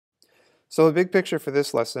So the big picture for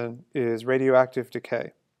this lesson is radioactive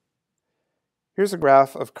decay. Here's a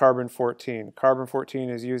graph of carbon-14. Carbon-14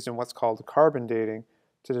 is used in what's called carbon dating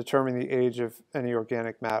to determine the age of any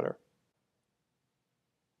organic matter.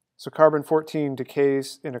 So carbon-14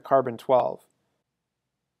 decays in a carbon-12,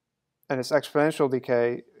 and it's exponential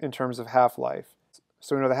decay in terms of half-life.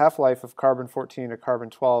 So we know the half-life of carbon-14 to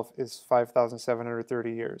carbon-12 is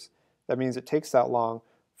 5,730 years. That means it takes that long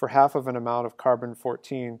for half of an amount of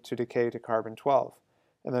carbon-14 to decay to carbon-12.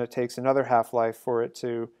 And then it takes another half-life for it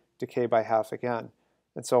to decay by half again,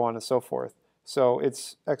 and so on and so forth. So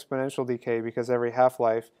it's exponential decay because every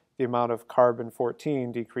half-life, the amount of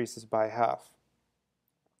carbon-14 decreases by half.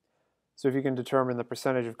 So if you can determine the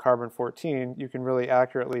percentage of carbon-14, you can really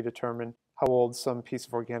accurately determine how old some piece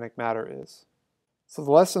of organic matter is. So the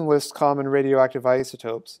lesson lists common radioactive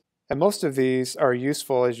isotopes, and most of these are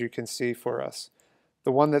useful, as you can see, for us.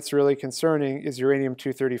 The one that's really concerning is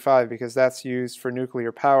uranium-235 because that's used for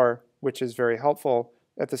nuclear power, which is very helpful.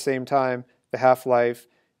 At the same time, the half-life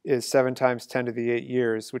is 7 times 10 to the 8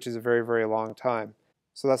 years, which is a very, very long time.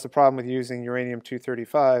 So that's the problem with using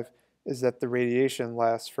uranium-235, is that the radiation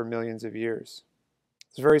lasts for millions of years.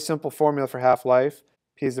 It's a very simple formula for half-life.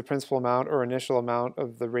 P is the principal amount or initial amount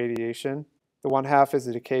of the radiation. The 1/2 is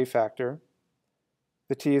the decay factor.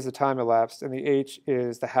 The T is the time elapsed, and the H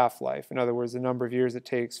is the half-life. In other words, the number of years it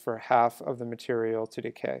takes for half of the material to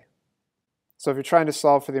decay. So if you're trying to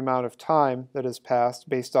solve for the amount of time that has passed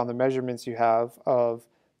based on the measurements you have of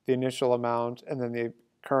the initial amount and then the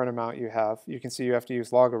current amount you have, you can see you have to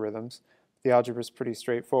use logarithms. The algebra is pretty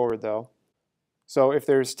straightforward though. So if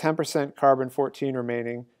there's 10% carbon-14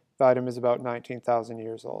 remaining, the item is about 19,000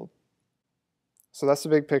 years old. So that's the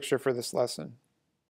big picture for this lesson.